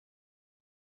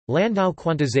Landau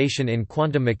quantization in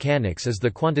quantum mechanics is the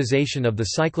quantization of the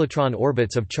cyclotron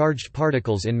orbits of charged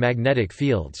particles in magnetic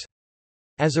fields.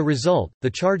 As a result, the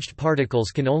charged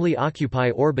particles can only occupy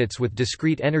orbits with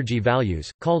discrete energy values,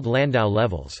 called Landau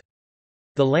levels.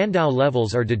 The Landau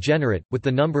levels are degenerate, with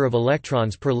the number of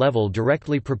electrons per level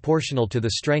directly proportional to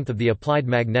the strength of the applied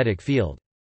magnetic field.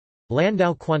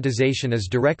 Landau quantization is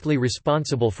directly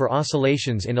responsible for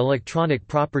oscillations in electronic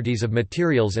properties of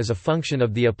materials as a function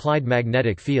of the applied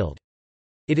magnetic field.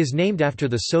 It is named after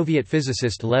the Soviet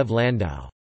physicist Lev Landau.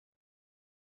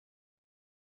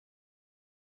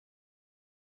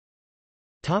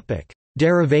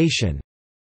 Derivation.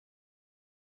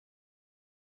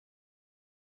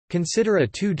 Consider a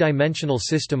two-dimensional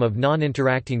system of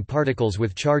non-interacting particles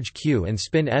with charge q and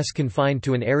spin s confined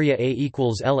to an area A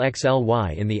equals Lx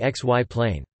Ly in the xy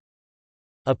plane.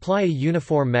 Apply a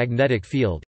uniform magnetic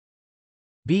field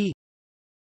B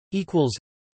equals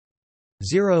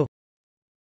 0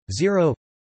 0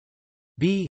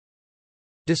 B.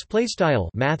 Display style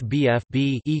math BF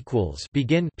B equals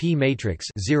begin P matrix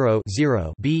 0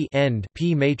 0 B end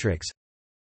P matrix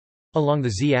along the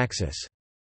z-axis.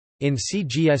 In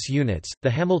CGS units,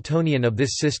 the Hamiltonian of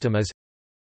this system is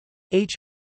H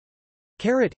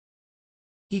caret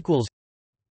equals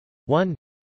 1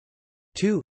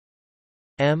 2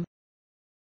 M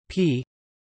P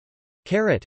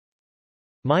caret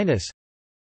minus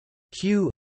Q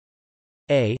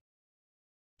A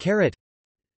caret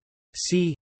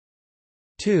C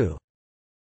 2.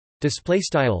 Display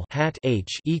style hat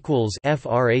H equals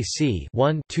frac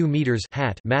 1 2 meters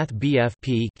hat math BF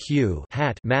P Q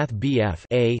hat math BF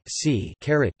A C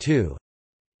caret 2.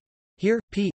 Here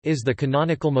P is the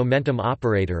canonical momentum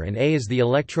operator and A is the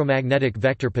electromagnetic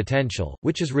vector potential,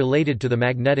 which is related to the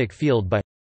magnetic field by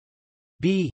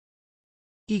B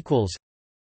equals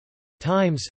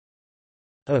times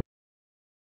A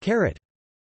caret.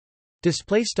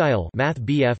 Display style math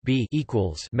BF B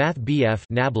equals math BF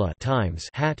nabla times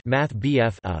hat math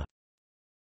BF A.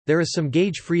 There is some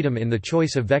gauge freedom in the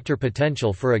choice of vector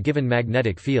potential for a given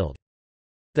magnetic field.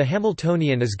 The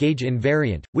Hamiltonian is gauge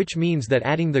invariant, which means that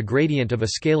adding the gradient of a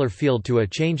scalar field to A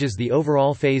changes the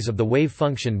overall phase of the wave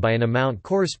function by an amount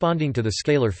corresponding to the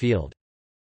scalar field.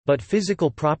 But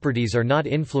physical properties are not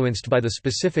influenced by the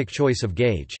specific choice of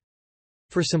gauge.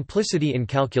 For simplicity in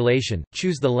calculation,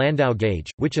 choose the Landau gauge,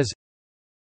 which is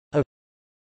A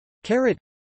caret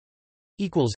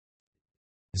equals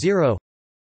 0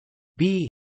 B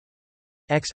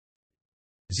x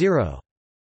 0.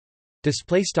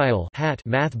 Display style hat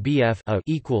math BF A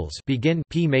equals begin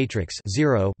P matrix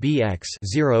 0 BX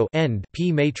 0 end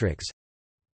P matrix,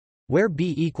 where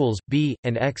B equals B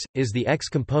and X is the X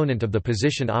component of the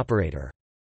position operator.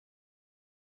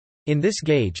 In this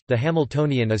gauge, the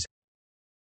Hamiltonian is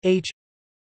H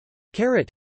caret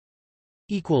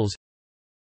equals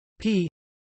P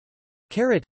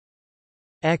caret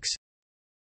X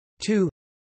 2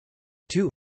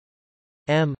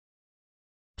 M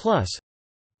plus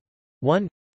 1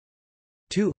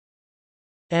 2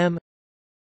 M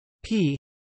P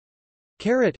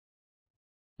caret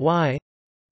Y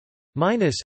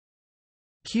minus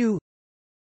Q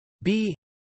B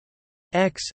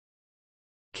X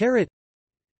caret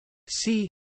C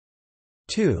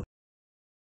 2.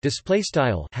 Display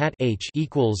style hat H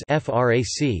equals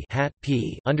frac hat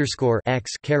P underscore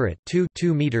X caret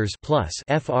 2 meters plus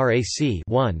frac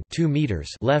 1 2 meters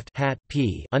left hat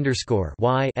P underscore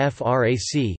Y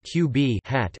frac QB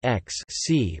hat X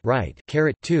C right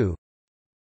caret 2.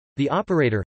 The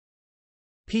operator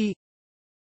P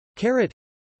caret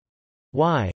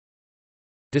Y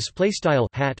display style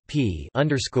hat P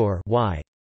underscore Y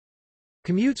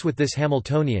commutes with this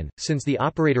Hamiltonian, since the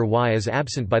operator Y is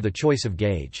absent by the choice of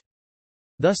gauge.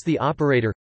 Thus the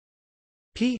operator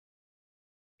P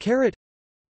caret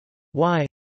Y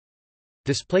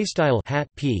display style hat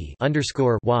P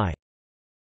underscore Y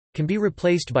can be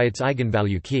replaced by its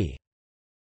eigenvalue key.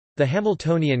 The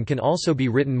Hamiltonian can also be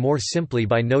written more simply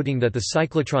by noting that the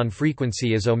cyclotron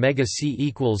frequency is omega c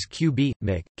equals qb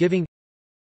mic, giving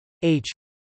H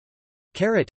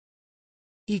caret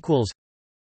equals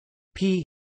P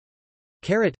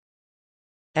caret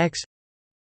X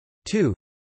 2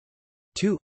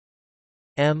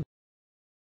 M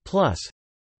plus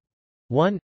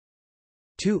 1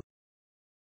 2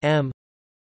 M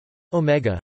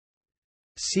omega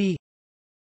C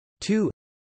 2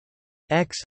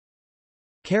 X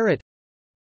caret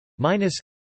minus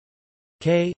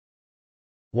K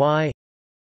Y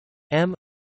M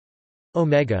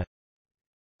omega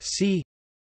C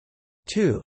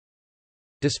 2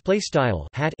 Display style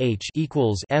hat h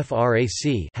equals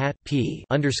frac hat p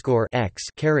underscore x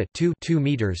caret 2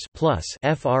 meters plus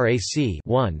frac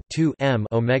 1 2 m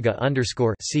omega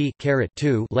underscore c caret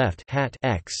 2 left hat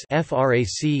x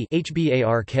frac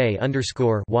hbark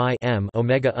underscore y m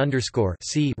omega underscore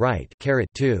c right caret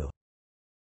 2.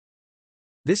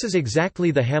 This is exactly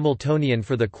the Hamiltonian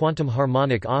for the quantum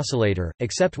harmonic oscillator,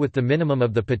 except with the minimum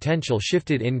of the potential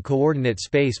shifted in coordinate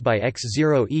space by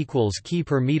x0 equals key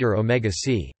per meter omega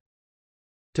c.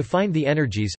 To find the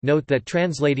energies, note that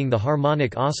translating the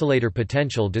harmonic oscillator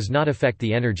potential does not affect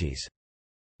the energies.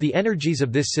 The energies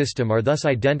of this system are thus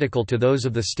identical to those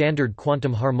of the standard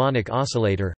quantum harmonic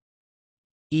oscillator.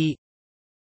 E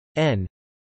n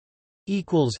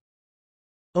equals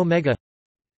omega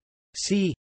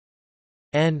c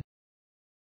n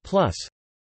plus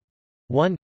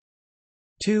 1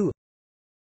 2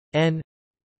 n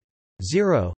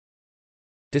 0.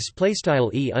 Display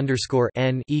style E underscore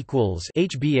n equals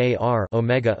HBAR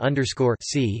omega underscore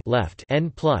c left n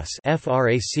plus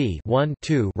frac 1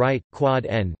 2 right quad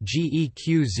n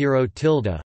GEQ 0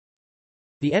 tilde.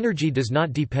 The energy does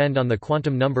not depend on the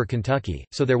quantum number Kentucky,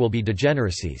 so there will be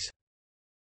degeneracies.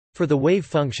 For the wave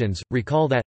functions, recall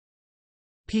that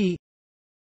p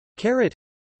caret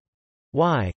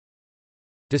y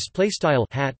display style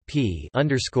hat p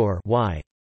underscore y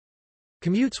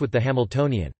commutes with the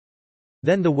Hamiltonian.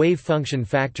 Then the wave function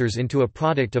factors into a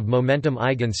product of momentum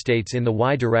eigenstates in the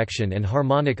y direction and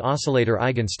harmonic oscillator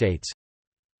eigenstates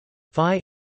phi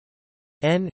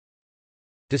n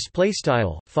display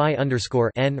style phi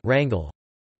underscore n wrangle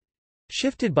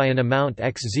shifted by an amount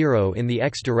x0 in the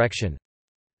x direction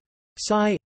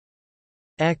psi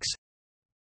x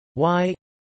y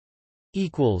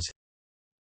equals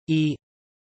E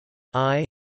I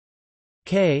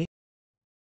K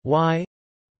Y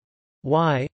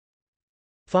Y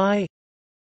Phi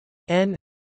N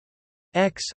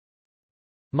X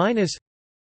minus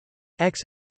X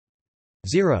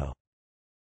 0.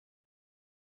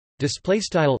 Display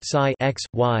style psi x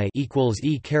y equals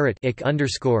E caret ik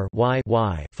underscore y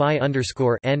y Phi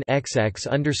underscore n x x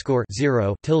underscore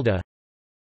 0 tilde.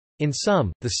 In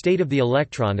sum, the state of the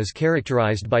electron is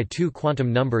characterized by two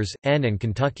quantum numbers, n and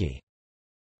Kentucky.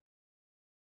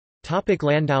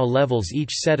 Landau levels.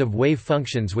 Each set of wave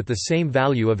functions with the same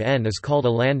value of n is called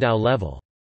a Landau level.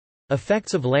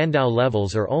 Effects of Landau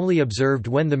levels are only observed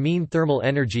when the mean thermal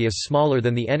energy is smaller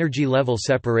than the energy level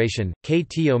separation,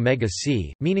 kT omega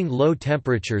c, meaning low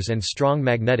temperatures and strong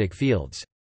magnetic fields.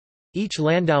 Each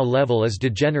Landau level is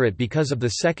degenerate because of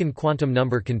the second quantum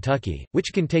number Kentucky,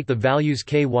 which can take the values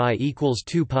ky equals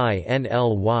 2 pi n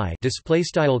l y display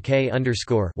style k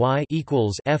underscore y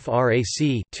equals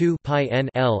frac 2 pi n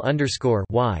l underscore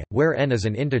y, where n is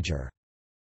an integer.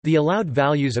 The allowed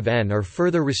values of n are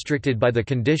further restricted by the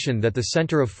condition that the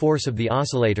center of force of the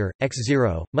oscillator,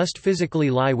 x0, must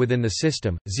physically lie within the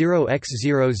system.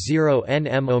 0x00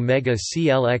 nm omega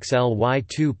clxly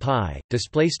 2 pi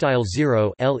display style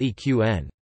 0 leqn.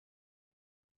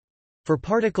 For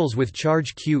particles with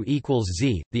charge q equals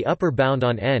z, the upper bound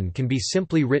on n can be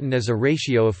simply written as a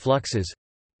ratio of fluxes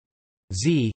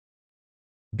z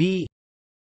b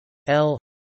l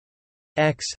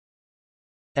x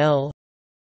l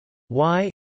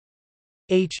y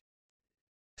h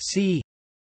c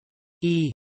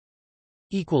e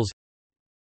equals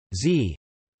z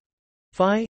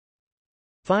phi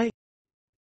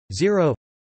 0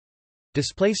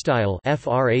 display style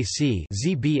frac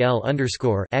zbl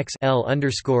underscore x l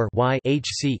underscore y h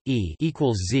c e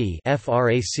equals z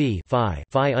frac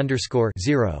phi underscore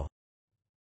 0,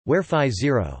 where phi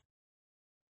 0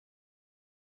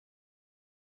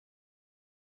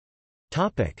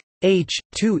 topic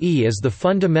H2e is the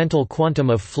fundamental quantum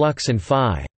of flux and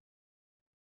phi.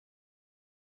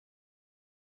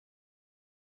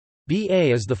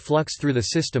 Ba is the flux through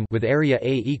the system with area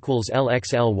A equals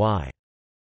Lx/Ly.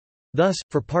 Thus,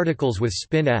 for particles with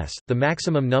spin s, the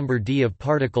maximum number d of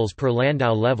particles per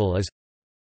Landau level is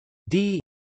d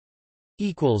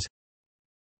equals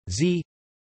z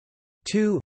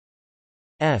 2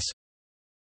 s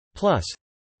plus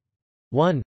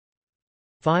 1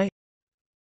 phi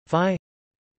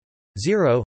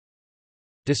 0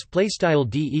 display style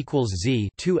d equals z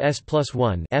 2s plus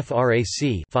 1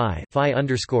 frac phi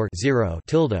underscore 0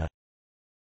 tilde.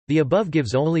 The above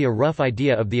gives only a rough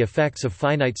idea of the effects of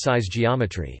finite size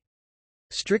geometry.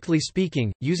 Strictly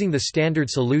speaking, using the standard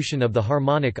solution of the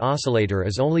harmonic oscillator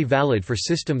is only valid for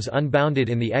systems unbounded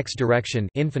in the x direction,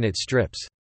 infinite strips.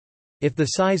 If the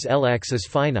size Lx is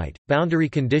finite, boundary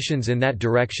conditions in that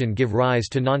direction give rise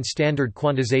to non-standard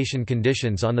quantization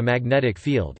conditions on the magnetic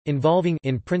field, involving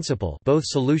in principle both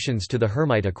solutions to the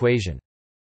Hermite equation.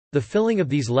 The filling of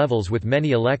these levels with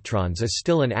many electrons is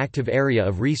still an active area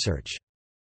of research.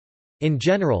 In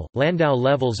general, Landau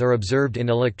levels are observed in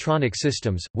electronic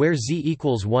systems, where Z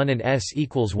equals 1 and S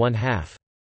equals 1/2.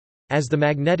 As the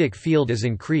magnetic field is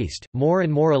increased, more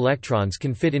and more electrons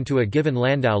can fit into a given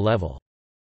Landau level.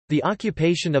 The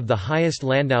occupation of the highest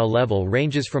Landau level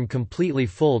ranges from completely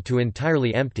full to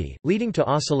entirely empty, leading to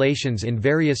oscillations in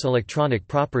various electronic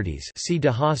properties. See de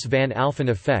Haas-Van Alphen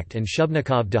effect and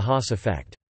Shubnikov-de Haas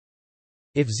effect.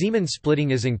 If Zeeman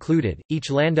splitting is included,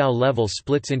 each Landau level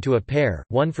splits into a pair,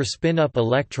 one for spin-up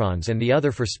electrons and the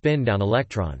other for spin-down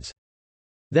electrons.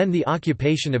 Then the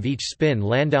occupation of each spin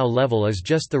Landau level is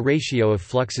just the ratio of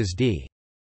fluxes d.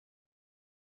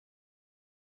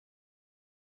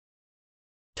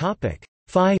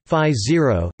 Phi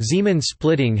 0, Zeeman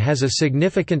splitting has a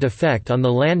significant effect on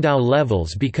the Landau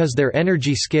levels because their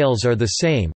energy scales are the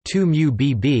same, 2 μ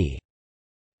bb.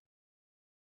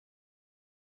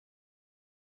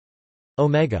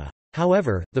 Omega.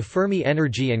 However, the Fermi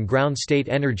energy and ground state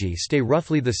energy stay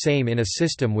roughly the same in a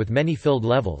system with many filled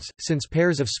levels, since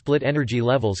pairs of split energy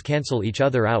levels cancel each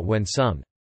other out when summed.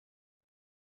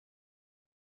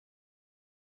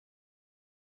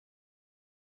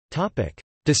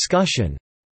 Discussion.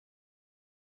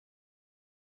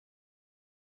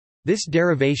 This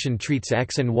derivation treats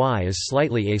X and Y as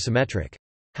slightly asymmetric.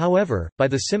 However, by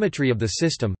the symmetry of the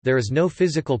system, there is no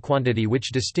physical quantity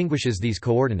which distinguishes these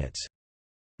coordinates.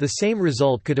 The same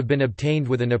result could have been obtained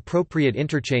with an appropriate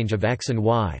interchange of X and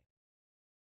Y.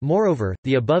 Moreover,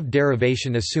 the above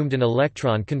derivation assumed an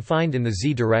electron confined in the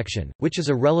Z direction, which is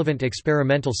a relevant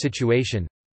experimental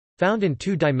situation—found in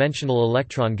two-dimensional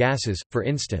electron gases, for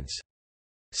instance.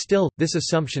 Still, this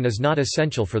assumption is not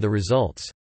essential for the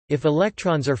results. If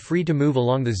electrons are free to move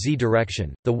along the Z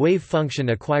direction, the wave function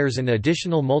acquires an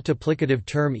additional multiplicative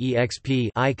term exp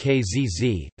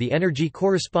ikzz. The energy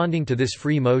corresponding to this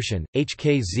free motion,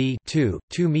 hkz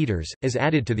 2 meters, is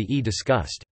added to the E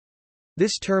discussed.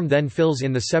 This term then fills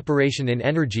in the separation in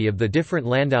energy of the different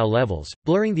Landau levels,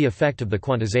 blurring the effect of the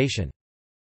quantization.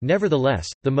 Nevertheless,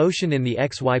 the motion in the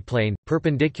xy plane,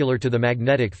 perpendicular to the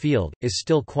magnetic field, is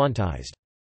still quantized.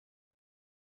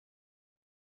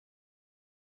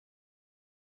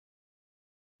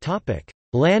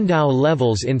 Landau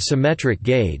levels in symmetric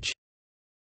gauge.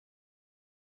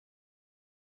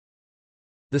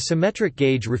 The symmetric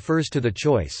gauge refers to the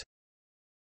choice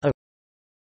a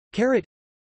caret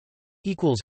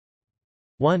equals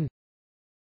 1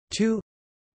 2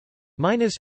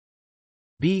 minus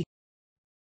b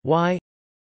y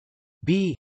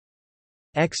b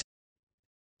x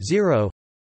 0.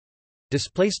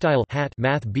 Display style hat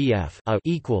math BF a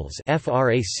equals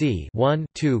frac 1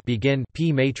 2 begin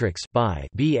P matrix by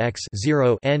BX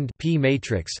 0 end P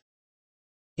matrix.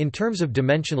 In terms of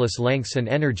dimensionless lengths and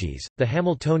energies, the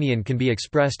Hamiltonian can be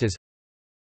expressed as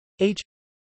h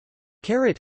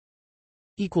caret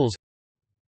equals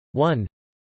 1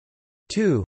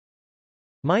 2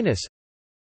 minus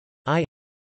I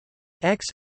x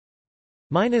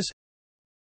minus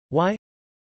y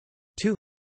 2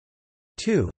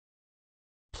 2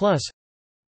 plus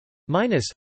minus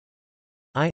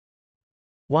I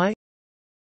y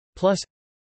plus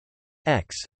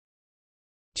x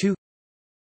 2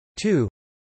 2.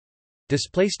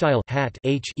 Display style hat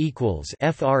h equals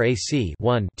frac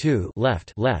 1 2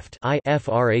 left I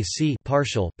frac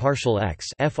partial x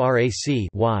frac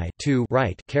y 2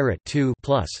 right caret 2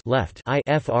 plus left I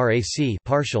frac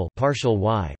partial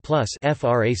y plus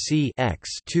frac x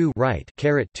 2 right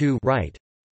caret 2 right.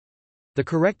 The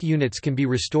correct units can be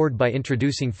restored by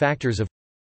introducing factors of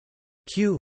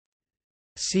q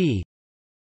c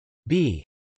b.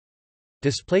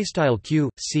 Display style q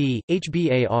c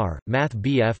hbar math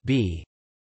bf b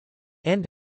and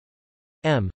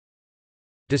m.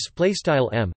 Display style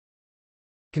m.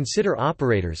 Consider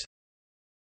operators.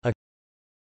 A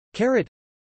caret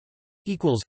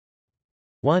equals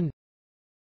 1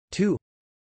 2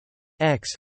 x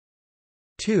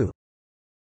 2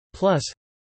 plus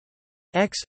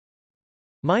x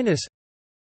minus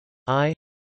I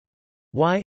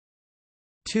y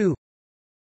 2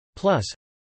 plus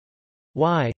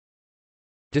y.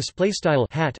 Display style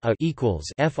hat a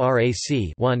equals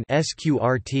frac 1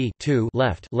 sqrt 2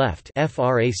 left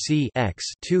frac x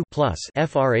 2 plus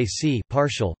frac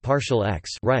partial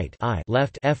x right I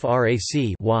left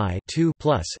frac y 2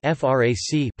 plus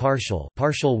frac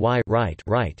partial y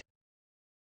right.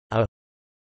 A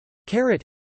caret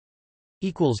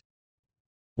equals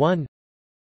 1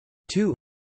 2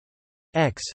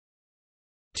 x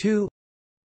 2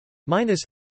 minus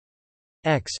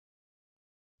x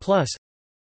plus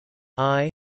I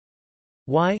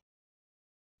y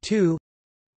 2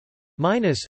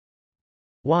 minus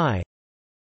y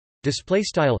display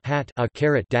style hat a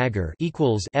caret dagger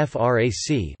equals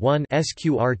frac 1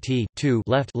 sqrt 2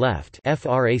 left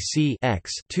frac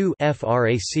x 2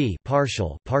 frac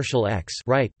partial x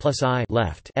right plus I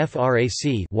left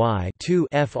frac y 2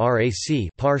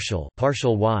 frac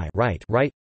partial y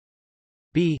right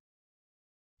b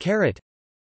caret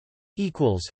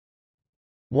equals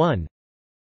 1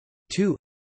 2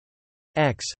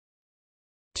 x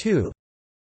 2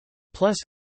 plus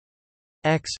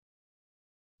x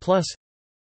plus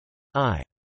I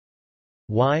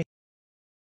y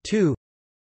 2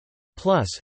 plus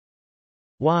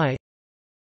y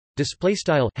display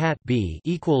style hat b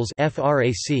equals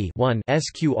frac 1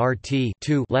 sqrt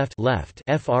 2 left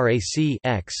frac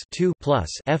x 2 plus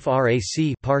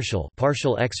frac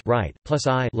partial x right plus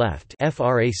I left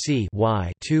frac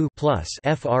y 2 plus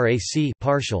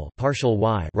frac partial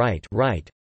y right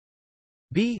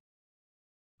b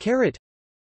caret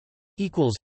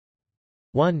equals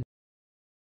 1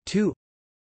 2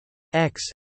 x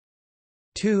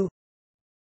 2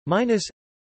 minus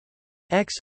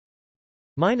x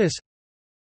minus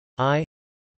I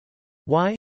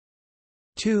y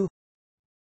 2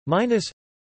 minus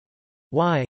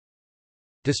y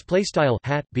display style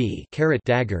hat b caret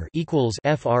dagger equals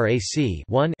frac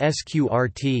 1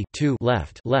 sqrt 2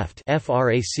 left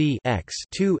frac x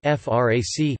 2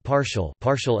 frac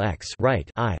partial x right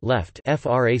I left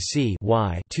frac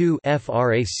y 2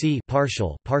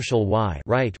 frac partial y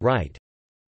right.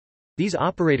 These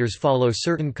operators follow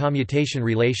certain commutation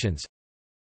relations.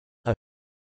 A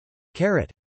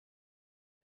caret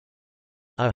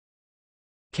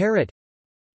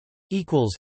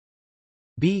equals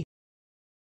b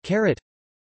caret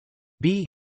b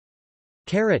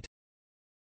caret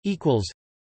equals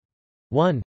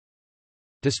 1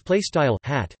 display style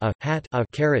hat a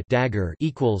caret dagger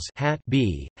equals hat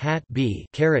b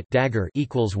caret dagger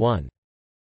equals 1.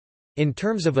 In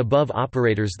terms of above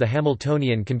operators, the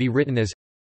Hamiltonian can be written as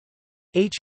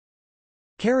h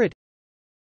caret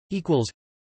equals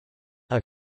a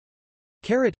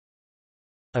caret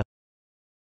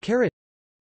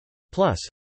plus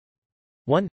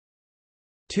 1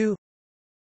 2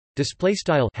 display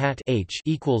style hat h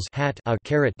equals hat a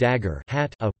caret dagger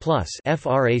hat a plus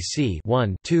frac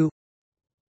 1 2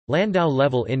 Landau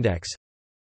level index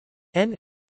n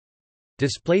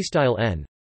display style n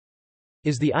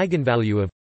is the eigenvalue of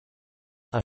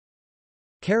a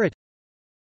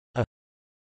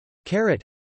caret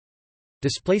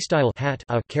display style hat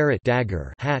a caret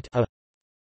dagger hat a.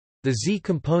 The z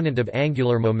component of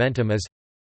angular momentum is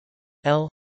L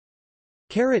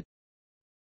caret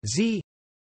z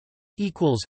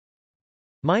equals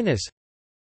minus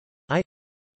I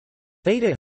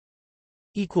theta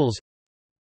equals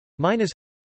minus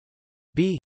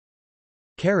b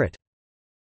caret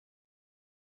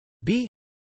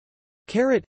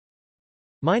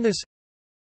minus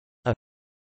a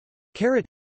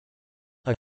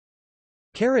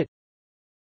caret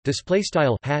display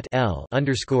style hat L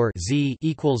underscore z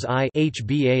equals I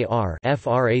hbar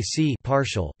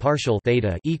frac partial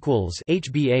theta equals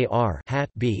hbar hat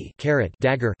b caret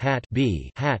dagger hat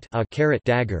b hat a caret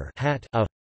dagger hat a.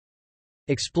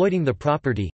 Exploiting the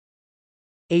property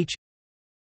h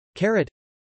caret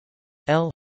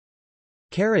L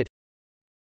caret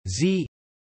z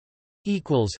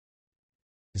equals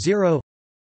 0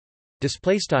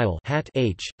 display style hat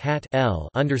h hat L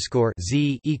underscore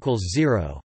z equals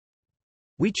 0.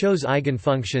 We chose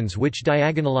eigenfunctions which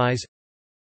diagonalize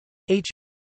h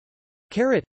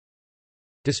caret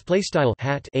display style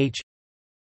hat h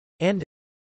and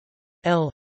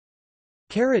L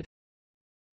caret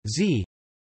z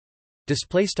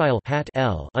display style hat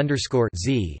L underscore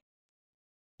z.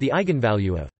 The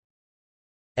eigenvalue of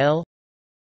L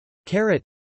caret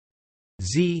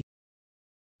z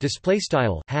display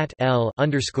style hat L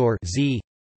underscore z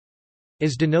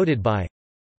is denoted by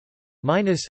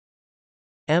minus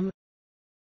m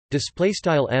display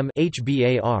style m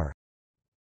hbar,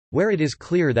 where it is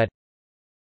clear that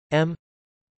m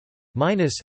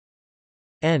minus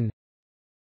n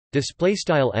display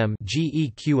style m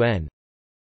geqn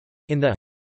in the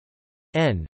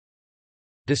n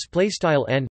display style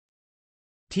n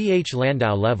th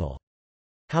Landau level.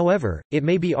 However, it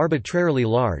may be arbitrarily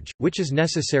large, which is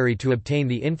necessary to obtain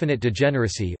the infinite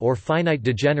degeneracy or finite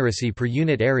degeneracy per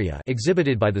unit area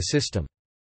exhibited by the system.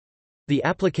 The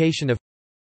application of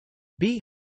b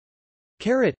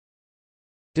caret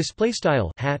display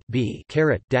style hat b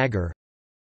caret dagger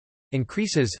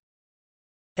increases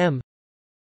m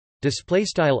display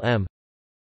style m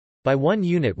by 1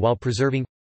 unit while preserving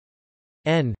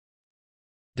n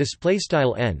display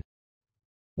style n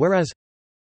whereas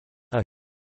a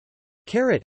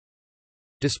caret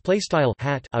display style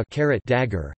hat a caret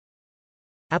dagger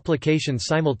applications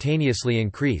simultaneously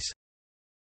increase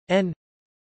n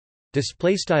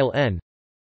display style n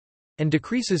and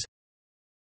decreases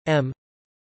m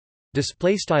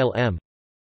display style m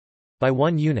by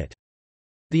 1 unit.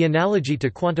 The analogy to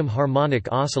quantum harmonic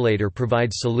oscillator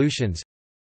provides solutions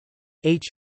h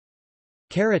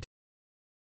caret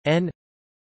n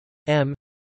m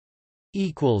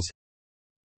equals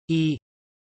e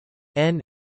n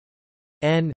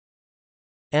n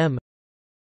m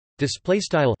display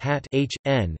style hat h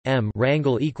n m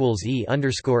rangle equals e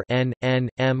underscore n n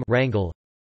m rangle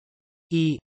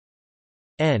e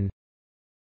n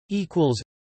equals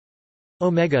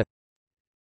omega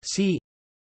c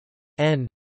n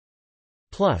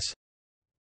plus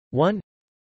 1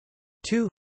 2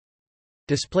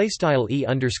 display style e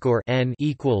underscore n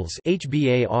equals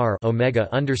hbar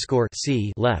omega underscore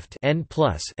c left n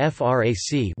plus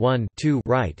frac 1 2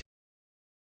 right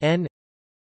n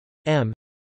m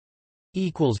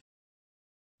equals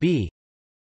b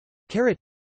caret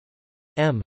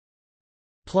m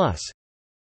plus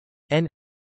n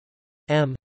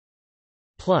m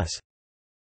plus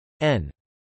n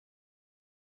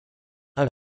a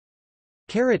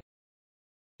caret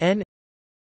n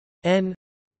n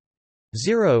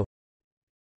 0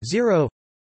 0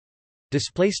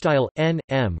 display style n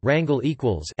m rangle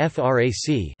equals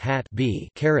frac hat b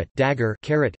caret dagger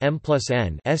caret m plus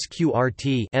n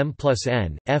sqrt m plus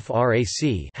n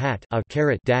frac hat a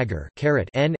caret dagger caret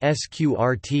n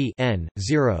sqrt n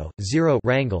 0 0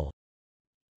 rangle.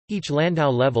 Each Landau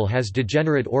level has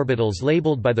degenerate orbitals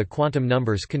labeled by the quantum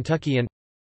numbers Kentucky and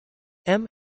m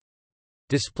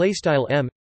display style m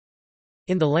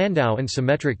in the Landau and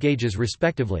symmetric gauges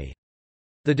respectively.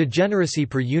 The degeneracy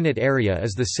per unit area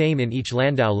is the same in each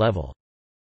Landau level.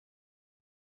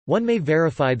 One may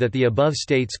verify that the above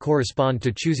states correspond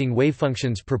to choosing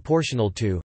wavefunctions proportional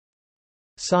to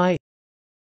psi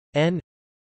n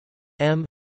m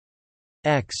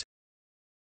x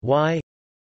y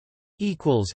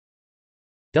equals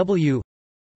w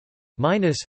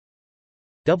minus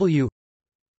w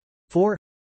 4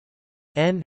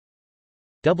 n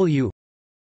w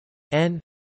n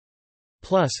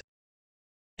plus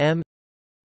m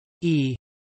e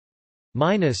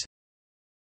minus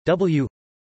w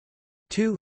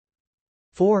 2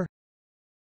 4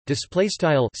 display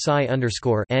style psi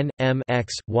underscore n m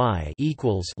x y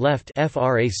equals left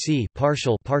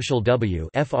frac partial w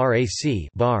frac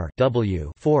bar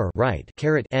w 4 right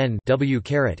caret n w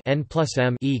caret n plus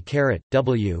m e caret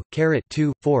w caret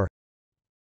 2 4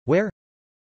 where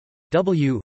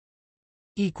w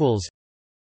equals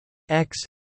x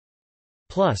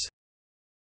plus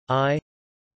I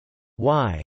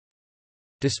y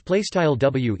display style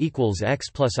w equals x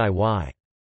plus I y.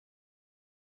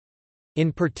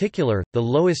 In particular, the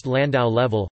lowest Landau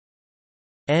level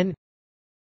n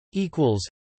equals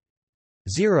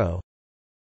 0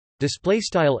 display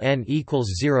style n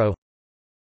equals 0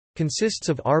 consists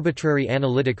of arbitrary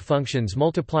analytic functions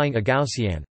multiplying a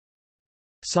Gaussian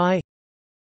psi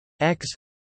x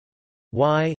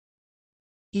y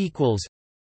equals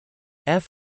f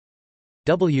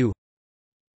w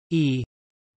e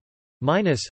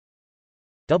minus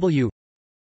w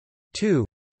 2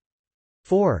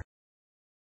 4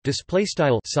 display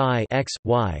style psi x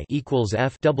y equals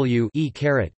f w e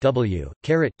caret w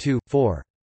caret 2 4.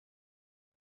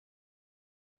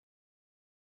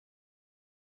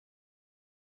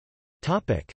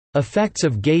 Topic: Effects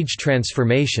of gauge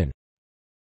transformation.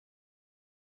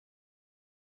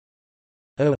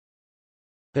 A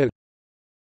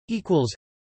equals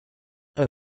a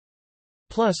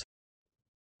plus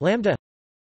lambda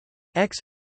x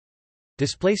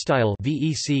display style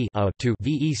vec a to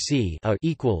vec a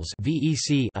equals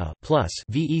vec a plus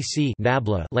vec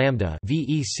nabla lambda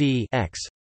vec x.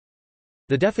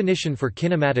 The definition for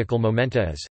kinematical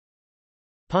momenta is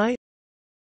pi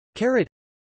caret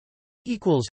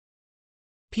equals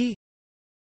p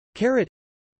caret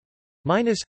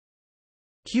minus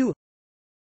q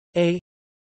a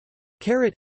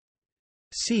caret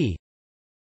c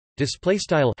display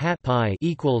style hat pi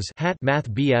equals hat math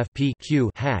bf p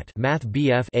q hat math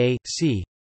bf a c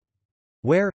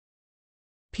where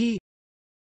p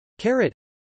caret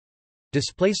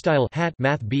display style hat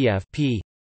math bf p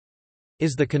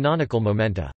is the canonical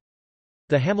momenta.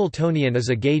 The Hamiltonian is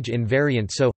a gauge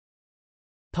invariant, so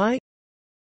pi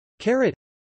caret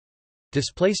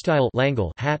display style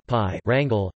Langle hat pi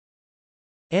rangle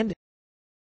and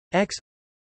x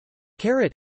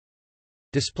caret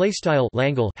display style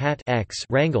Langle hat x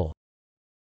rangle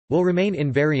will remain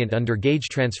invariant under gauge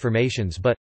transformations,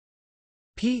 but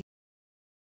p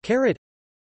caret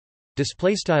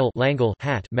display style Langle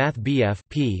hat math BF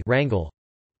p wrangle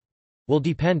will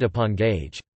depend upon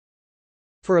gauge.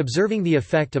 For observing the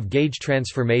effect of gauge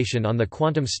transformation on the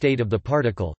quantum state of the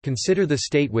particle, consider the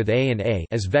state with A and A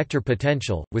as vector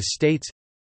potential, with states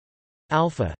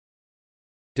alpha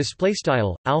display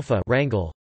style alpha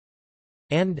wrangle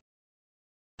and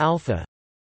alpha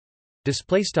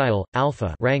display style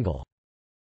alpha wrangle.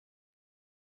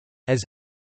 As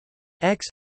x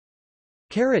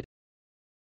caret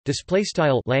display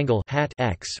style Langle hat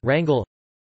x wrangle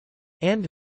and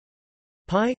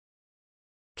pi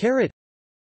caret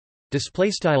display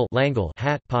style Langle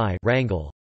hat pi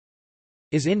wrangle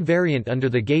is invariant under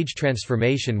the gauge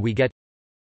transformation, we get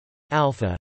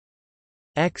alpha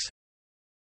x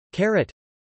caret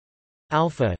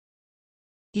alpha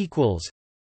equals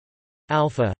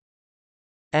alpha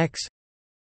x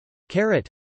caret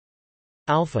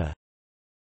alpha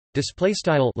display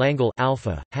style Langle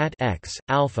alpha hat x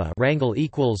alpha wrangle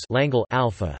equals Langle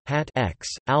alpha hat x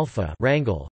alpha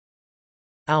wrangle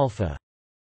alpha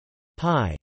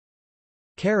pi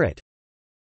caret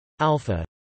alpha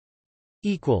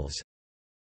equals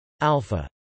alpha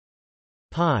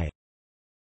pi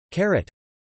caret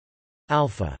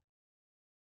alpha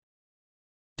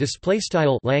display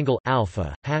style Langle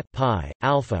alpha hat pi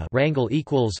alpha wrangle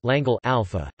equals Langle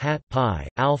alpha hat pi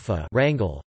alpha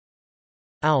wrangle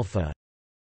alpha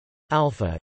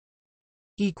alpha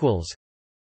equals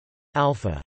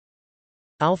alpha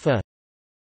alpha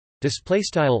display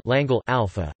style Langle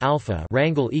alpha alpha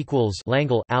wrangle equals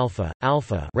Langle alpha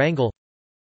alpha wrangle.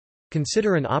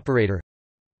 Consider an operator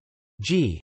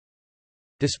g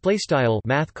display style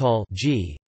math call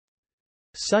g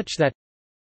such that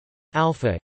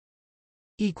alpha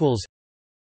equals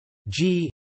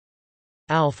g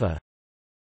alpha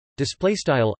display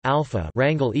style alpha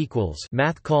wrangle equals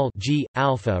math call g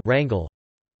alpha wrangle.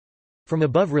 From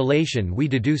above relation we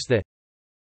deduce that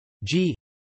g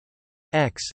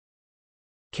x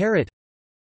caret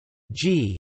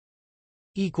g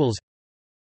equals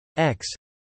x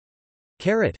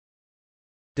caret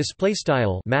display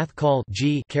style math call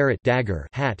g caret dagger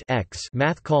hat x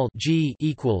math call g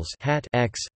equals hat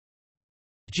x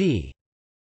g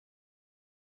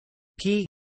p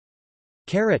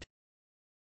caret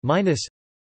minus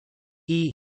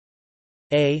e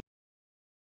a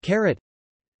caret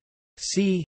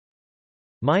c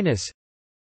minus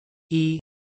e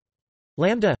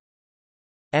lambda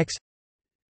x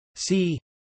c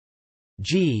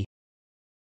g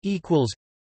equals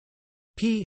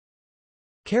p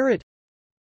caret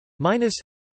minus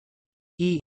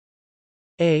e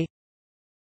a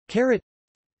caret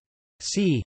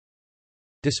c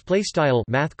display style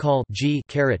math call g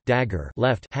caret dagger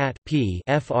left hat p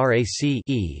frac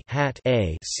e hat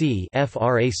a c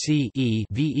frac e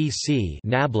vec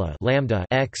nabla lambda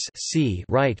x c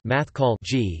right math call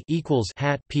g equals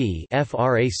hat p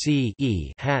frac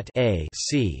e hat a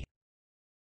c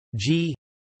g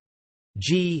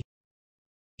g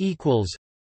equals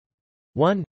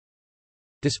 1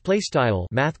 display style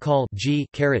math call g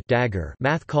caret dagger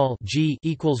math call g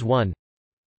equals 1.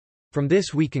 From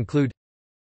this we conclude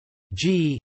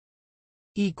g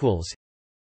equals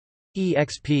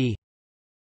exp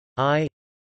I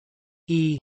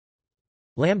e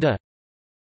lambda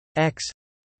x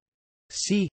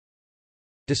c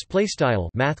display style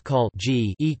math call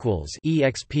g equals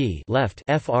exp left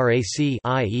frac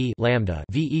I e lambda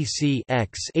vec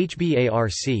x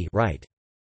hbarc right.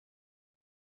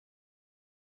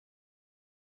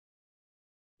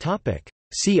 Topic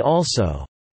See also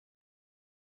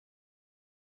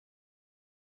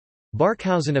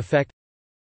Barkhausen effect,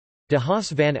 de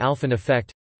Haas-Van Alphen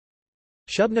effect,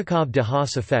 Shubnikov-de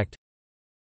Haas effect,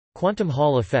 quantum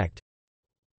Hall effect,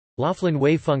 Laughlin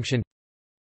wave function,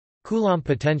 Coulomb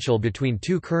potential between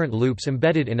two current loops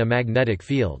embedded in a magnetic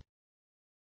field.